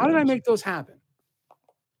see the balloons. How did I make those happen?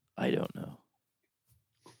 I don't know.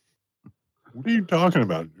 What are you talking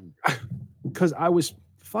about? Because I was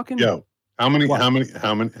fucking. Yo, how many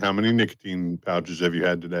nicotine pouches have you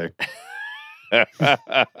had today?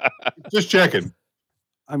 Just checking.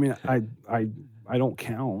 I mean, I don't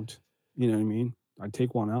count. You know what I mean? I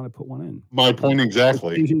take one out, I put one in. My point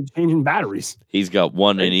exactly. Changing batteries. He's got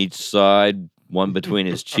one in each side, one between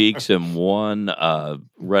his cheeks, and one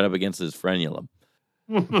right up against his frenulum.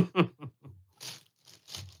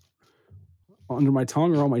 Under my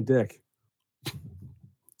tongue or on my dick?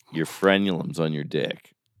 Your frenulum's on your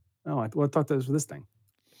dick. Oh, I thought that was this thing.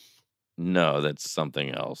 No, that's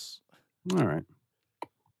something else. All right.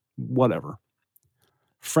 Whatever.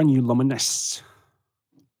 Frenuluminous.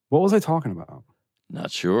 What was I talking about? Not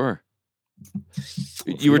sure.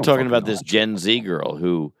 You were talking about this Gen Z girl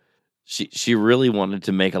who she really wanted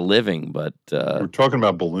to make a living, but we're talking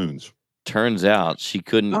about balloons. Turns out she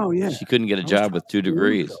couldn't. Oh, yeah. She couldn't get a job with 2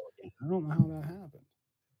 degrees. I don't know how that happened.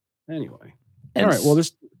 Anyway, all right. Well,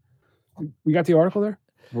 We got the article there?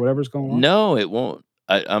 Whatever's going on? No, it won't.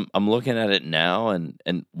 I'm looking at it now,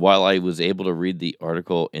 and while I was able to read the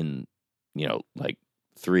article in, like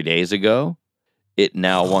 3 days ago, it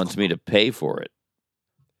now wants me to pay for it.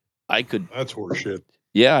 That's horseshit.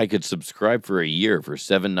 Yeah, I could subscribe for a year for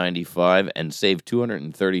 $7.95 and save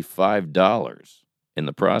 $235 in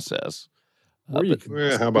the process. Or you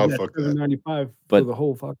could how about fuck that? $7.95 for the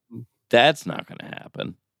whole fucking. That's not going to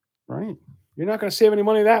happen. Right. You're not going to save any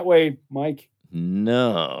money that way, Mike.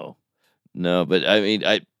 No, but I mean,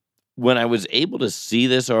 when I was able to see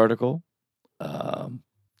this article,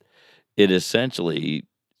 it essentially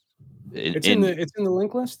it's in the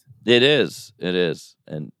link list. It is, and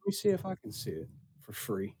let me see if I can see it for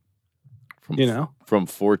free. From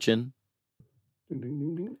Fortune.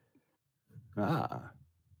 Oh,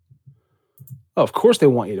 of course they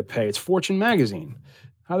want you to pay. It's Fortune magazine.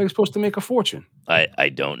 How are they supposed to make a fortune? I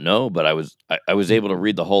don't know, but I was able to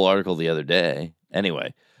read the whole article the other day.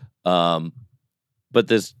 Anyway, but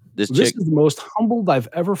this chick is the most humbled I've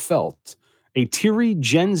ever felt. A teary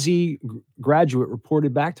Gen Z graduate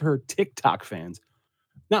reported back to her TikTok fans.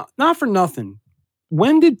 Now, not for nothing.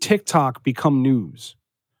 When did TikTok become news?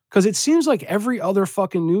 Because it seems like every other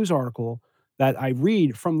fucking news article that I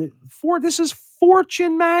read this is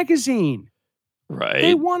Fortune magazine. Right.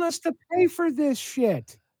 They want us to pay for this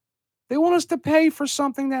shit. They want us to pay for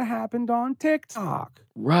something that happened on TikTok.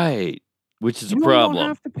 Right. Which is a problem. You don't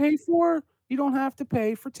have to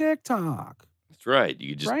pay for TikTok. That's right.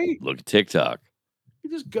 You just look at TikTok. You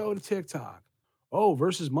just go to TikTok. Oh,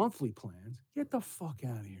 versus monthly plans. Get the fuck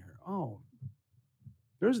out of here. Oh.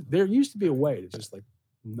 There used to be a way to just like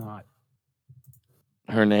not.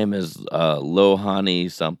 Her name is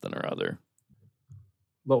Lohani something or other.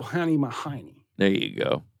 Lohani Mahini. There you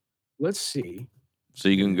go. Let's see. So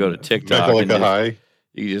you can go to TikTok. Mecca like a high.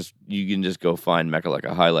 You can just go find Mecca like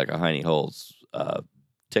a high, like a hiney holes.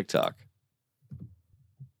 TikTok.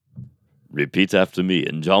 Repeat after me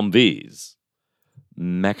in John B's.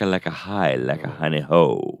 Mecca like a high, like a hiney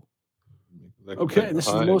ho. Okay, this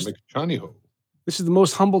is the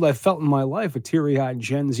most humbled I've felt in my life. A teary-eyed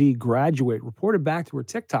Gen Z graduate reported back to her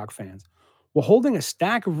TikTok fans while holding a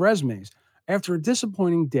stack of resumes after a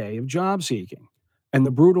disappointing day of job seeking. And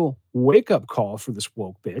the brutal wake-up call for this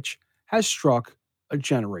woke bitch has struck a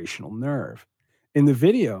generational nerve. In the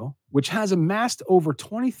video, which has amassed over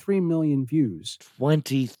 23 million views.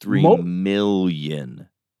 23 million.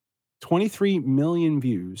 23 million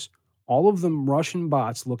views, all of them Russian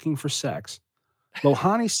bots looking for sex.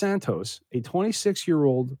 Lohani Santos, a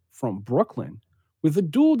 26-year-old from Brooklyn with a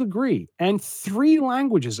dual degree and 3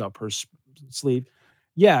 languages up her sleeve.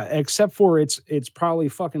 Yeah, except for it's probably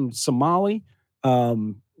fucking Somali.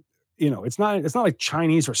 It's not like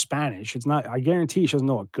Chinese or Spanish. It's not. I guarantee she doesn't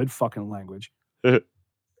know a good fucking language. You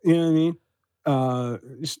know what I mean?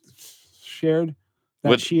 Shared that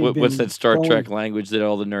what's that Star Trek language that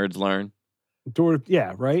all the nerds learn?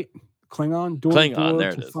 Right. Klingon. Klingon. There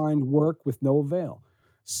it is. Find work with no avail.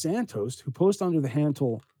 Santos, who posts under the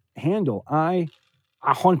handle I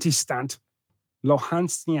Ahontistant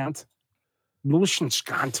Lohanstiant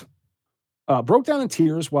Lushenskant, broke down in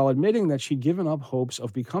tears while admitting that she'd given up hopes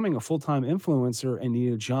of becoming a full-time influencer and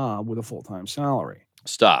needed a job with a full-time salary.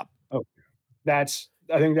 Stop. Oh, I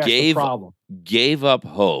think that's the problem. Gave up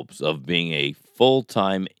hopes of being a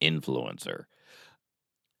full-time influencer.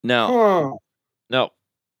 Now,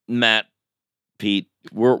 Matt, Pete,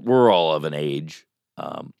 we're all of an age.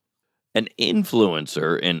 An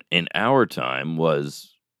influencer in our time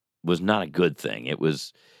was not a good thing. It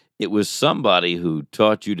was somebody who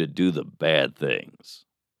taught you to do the bad things.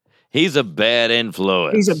 He's a bad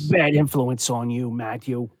influence. He's a bad influence on you,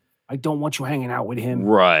 Matthew. I don't want you hanging out with him.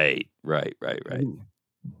 Right.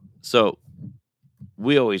 So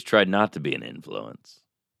we always tried not to be an influence.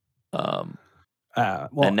 And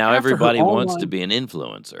now everybody wants to be an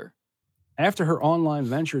influencer. After her online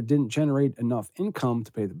venture didn't generate enough income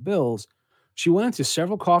to pay the bills, she went into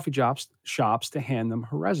several coffee shops to hand them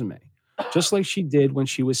her resume, just like she did when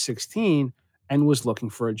she was 16 and was looking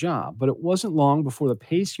for a job. But it wasn't long before the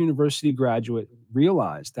Pace University graduate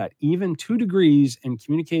realized that even 2 degrees in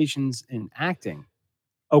communications and acting,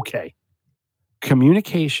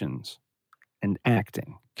 communications and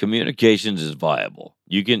acting. Communications is viable.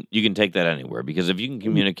 You can take that anywhere because if you can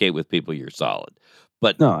communicate with people, you're solid.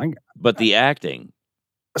 But the acting.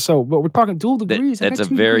 But we're talking dual degrees.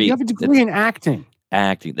 You have a degree in acting.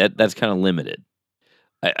 Acting that's kind of limited.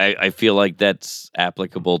 I feel like that's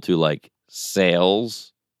applicable to like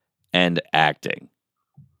sales and acting,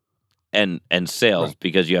 and sales right.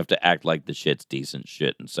 Because you have to act like the shit's decent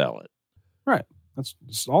shit and sell it. Right. That's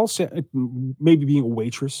all. Maybe being a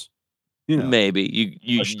waitress. Maybe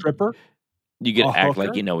a stripper, you can a act like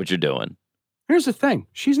hooker. you know what you're doing. Here's the thing: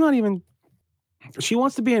 she's not even. She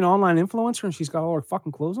wants to be an online influencer, and she's got all her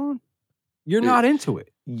fucking clothes on. You're not into it.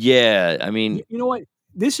 Yeah, I mean, you know what?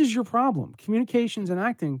 This is your problem: communications and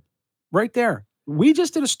acting, right there. We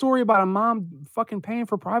just did a story about a mom fucking paying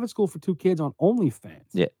for private school for 2 kids on OnlyFans.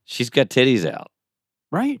 Yeah, she's got titties out,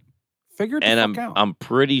 right? Figure it and the fuck out. I'm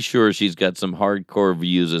pretty sure she's got some hardcore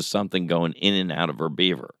views of something going in and out of her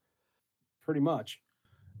beaver. Pretty much.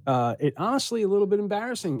 It honestly a little bit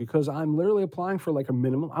embarrassing because I'm literally applying for like a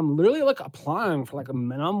minimum. I'm literally like applying for like a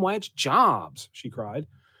minimum wage jobs. She cried,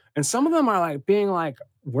 and some of them are like being like,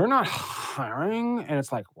 "We're not hiring," and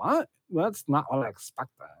it's like, "What? That's not what I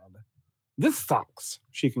expected." This sucks,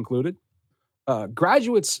 she concluded.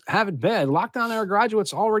 Graduates have it bad. Lockdown era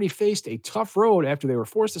graduates already faced a tough road after they were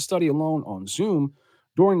forced to study alone on Zoom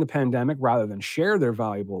during the pandemic rather than share their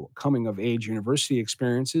valuable coming-of-age university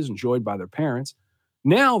experiences enjoyed by their parents.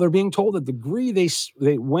 Now they're being told the degree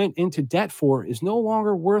they went into debt for is no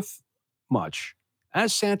longer worth much,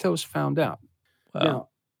 as Santos found out. Wow. Now,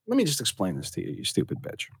 let me just explain this to you, you stupid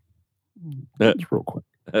bitch. Just real quick.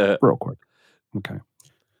 Real quick. Okay.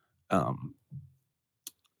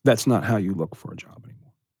 That's not how you look for a job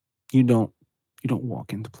anymore. You don't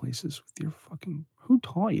walk into places with your fucking. Who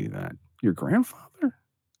taught you that? Your grandfather?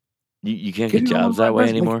 You can't get jobs that way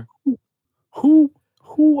anymore. Like,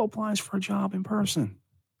 who applies for a job in person?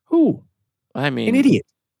 Who? I mean, an idiot,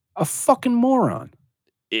 a fucking moron.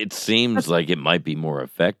 It seems like it might be more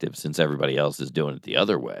effective since everybody else is doing it the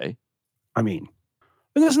other way. I mean,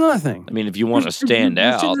 but there's another thing. I mean, if you want to stand you're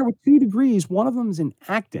out, sitting there with 2 degrees. One of them's in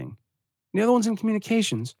acting, the other one's in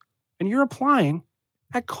communications, and you're applying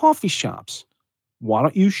at coffee shops. Why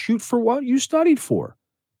don't you shoot for what you studied for?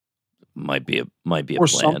 Might be a or plan.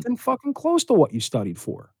 Something fucking close to what you studied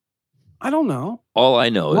for. I don't know. All I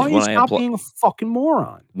know is when I stop being a fucking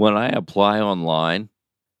moron. When I apply online,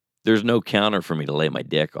 there's no counter for me to lay my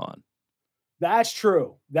dick on. That's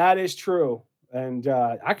true. That is true. And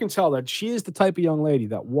I can tell that she is the type of young lady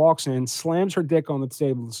that walks in, slams her dick on the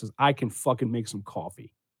table and says, I can fucking make some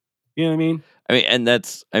coffee. You know what I mean?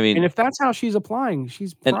 And if that's how she's applying,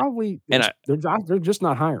 she's probably, they're just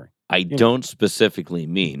not hiring. I don't specifically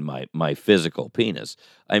mean my physical penis.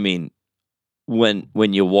 I mean,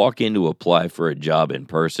 when you walk in to apply for a job in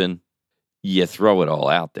person, you throw it all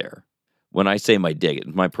out there. When I say my dick,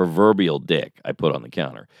 my proverbial dick I put on the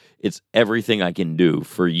counter. It's everything I can do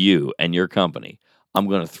for you and your company. I'm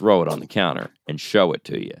going to throw it on the counter and show it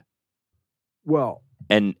to you. Well,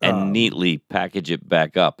 and neatly package it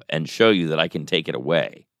back up and show you that I can take it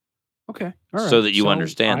away. Okay. All right. So that you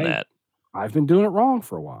understand that. I've been doing it wrong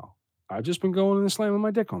for a while. I've just been going and slamming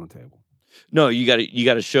my dick on the table. No, you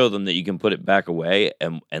got to show them that you can put it back away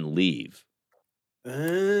and leave.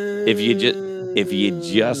 If you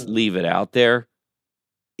just leave it out there,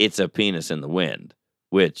 it's a penis in the wind,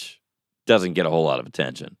 which doesn't get a whole lot of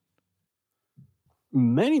attention.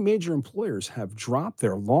 Many major employers have dropped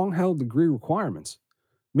their long-held degree requirements.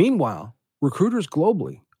 Meanwhile, recruiters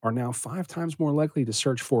globally are now 5 times more likely to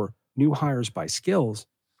search for new hires by skills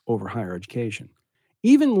over higher education.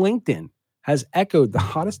 Even LinkedIn has echoed the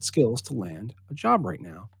hottest skills to land a job right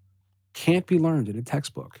now. Can't be learned in a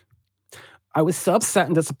textbook. I was so upset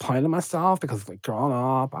and disappointed in myself because, like, growing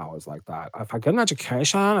up, I was like that. If I get an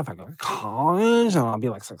education, if I go to college, I'll be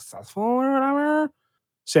like successful or whatever.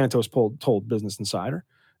 Santos told Business Insider.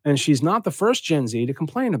 And she's not the first Gen Z to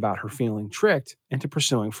complain about her feeling tricked into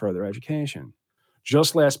pursuing further education.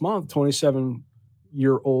 Just last month,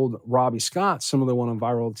 27-year-old Robbie Scott similarly went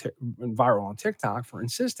viral on TikTok for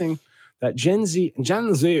insisting that Gen Z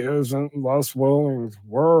isn't less willing to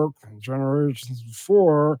work than generations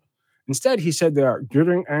before. Instead, he said they are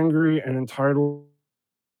getting angry and entitled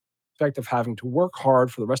of having to work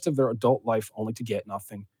hard for the rest of their adult life only to get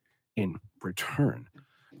nothing in return.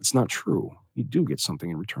 It's not true. You do get something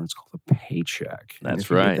in return. It's called a paycheck. That's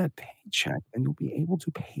right. If you get that paycheck, then you'll be able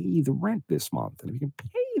to pay the rent this month. And if you can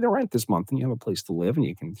pay the rent this month, then you have a place to live and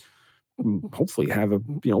you can hopefully have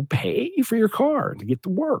pay for your car to get to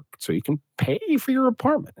work. So you can pay for your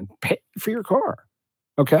apartment and pay for your car.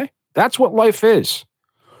 Okay? That's what life is.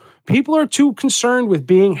 People are too concerned with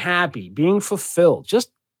being happy, being fulfilled.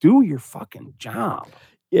 Just do your fucking job.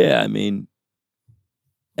 Yeah, I mean,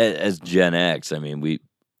 as Gen X, I mean, we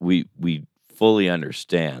fully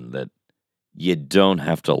understand that you don't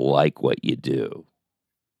have to like what you do.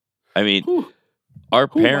 I mean, our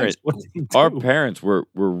parents were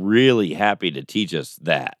really happy to teach us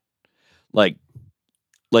that. Like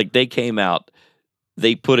they came out,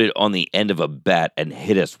 they put it on the end of a bat and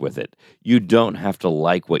hit us with it. You don't have to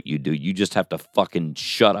like what you do. You just have to fucking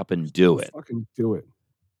shut up and do it. Fucking do it.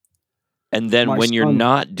 And then when you're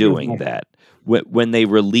not doing that, when they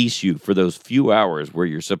release you for those few hours where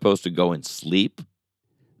you're supposed to go and sleep,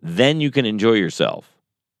 then you can enjoy yourself.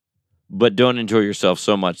 But don't enjoy yourself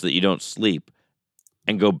so much that you don't sleep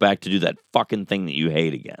and go back to do that fucking thing that you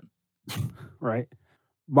hate again. Right.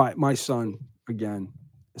 My son, again,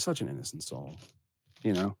 is such an innocent soul,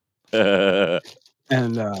 you know?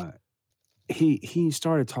 And he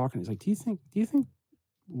started talking. He's like, do you think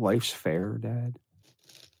life's fair, Dad?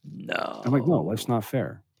 No. I'm like, no, life's not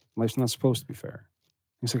fair. Life's not supposed to be fair.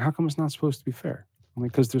 He's like, how come it's not supposed to be fair? I'm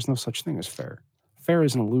like, because there's no such thing as fair. Fair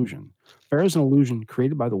is an illusion. Fair is an illusion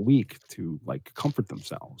created by the weak to like comfort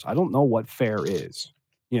themselves. I don't know what fair is.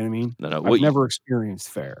 You know what I mean? No. I've never experienced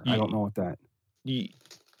fair. I don't know what that.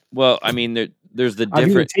 Well, I mean, there's the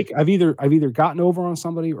difference. I've either gotten over on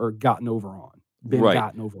somebody or gotten over on.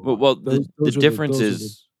 Gotten over on. Well, the difference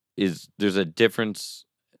is there's a difference,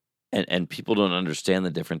 and people don't understand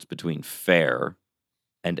the difference between fair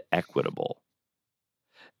and equitable.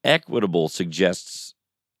 Equitable suggests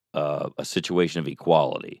a situation of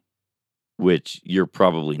equality, which you're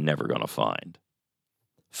probably never going to find.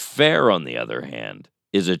 Fair, on the other hand,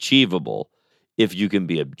 is achievable if you can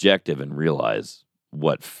be objective and realize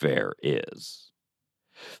what fair is.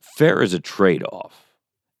 Fair is a trade-off,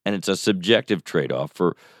 and it's a subjective trade-off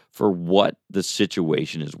for what the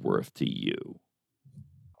situation is worth to you.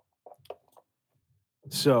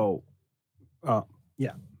 So,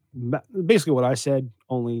 yeah, basically what I said,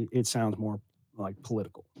 only it sounds more like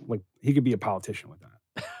political. Like he could be a politician with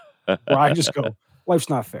that. Where I just go, life's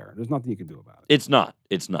not fair. There's nothing you can do about it. It's not.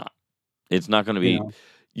 It's not going to be.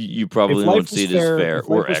 You probably won't see it as fair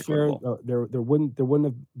or equitable. Fair, there wouldn't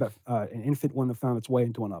have an infant wouldn't have found its way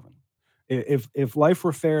into an oven. If life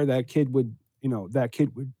were fair, that kid would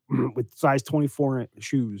with size 24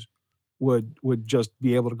 shoes would just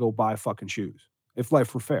be able to go buy fucking shoes. If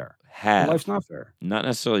life were fair, life's not fair. Not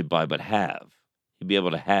necessarily buy, but have. You'd be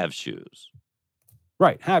able to have shoes.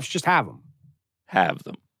 Right, just have them. Have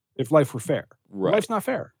them. If life were fair, right. Life's not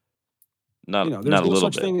fair. Not there's not a no little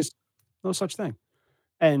such bit. thing as no such thing.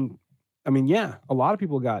 And I mean, yeah, a lot of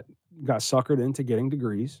people got suckered into getting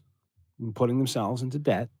degrees and putting themselves into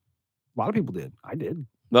debt. A lot of people did. I did.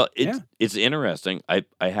 Well, it's interesting. I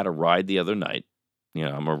had a ride the other night. You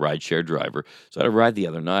know, I'm a rideshare driver, so I had a ride the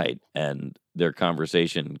other night, and their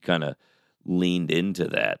conversation kind of leaned into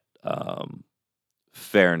that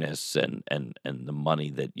fairness and the money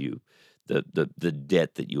that you, the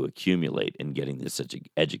debt that you accumulate in getting this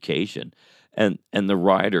education, and the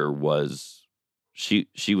rider was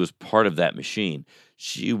she was part of that machine.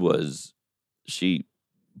 She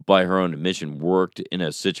by her own admission worked in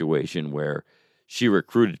a situation where she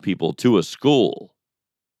recruited people to a school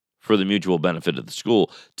for the mutual benefit of the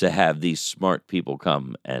school to have these smart people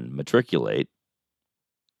come and matriculate.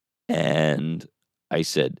 And I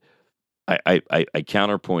said, I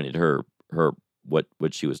counterpointed her what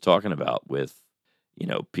she was talking about with, you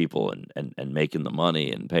know, people and making the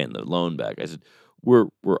money and paying the loan back. I said, we're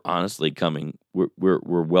honestly we're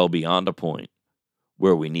well beyond a point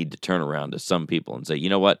where we need to turn around to some people and say, you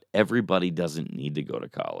know what, everybody doesn't need to go to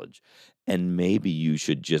college. And maybe you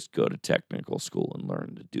should just go to technical school and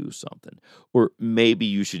learn to do something. Or maybe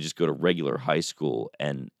you should just go to regular high school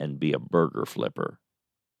and be a burger flipper.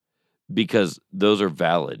 Because those are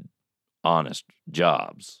valid, honest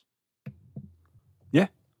jobs. Yeah.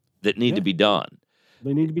 That need to be done.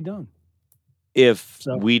 They need to be done. If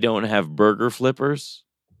we don't have burger flippers,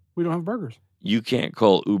 we don't have burgers. You can't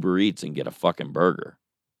call Uber Eats and get a fucking burger.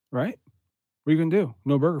 Right? What are you going to do?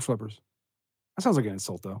 No burger flippers. That sounds like an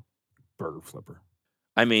insult, though. Burger flipper.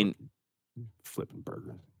 I mean, flipping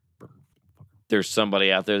burgers. There's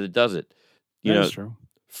somebody out there that does it. You That's know, true.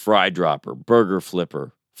 Fry dropper, burger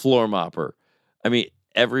flipper, floor mopper. I mean,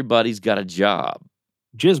 everybody's got a job.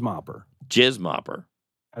 Jizz mopper.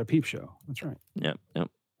 At a peep show. That's right. Yep.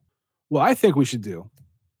 Well, I think we should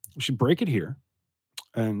break it here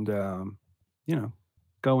and,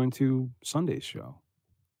 go into Sunday's show.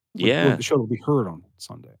 Yeah. The show will be heard on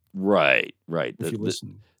Sunday. Right. If you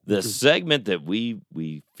listen. The segment that we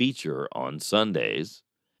feature on Sundays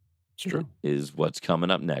is what's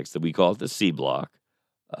coming up next. That we call it the C block.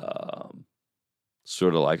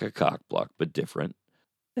 Sort of like a cock block, but different.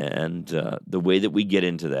 And the way that we get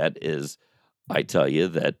into that is I tell you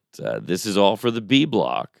that this is all for the B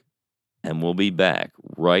block, and we'll be back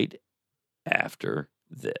right after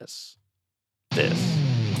this.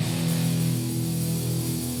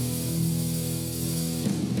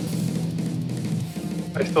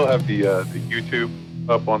 I still have the YouTube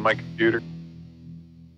up on my computer.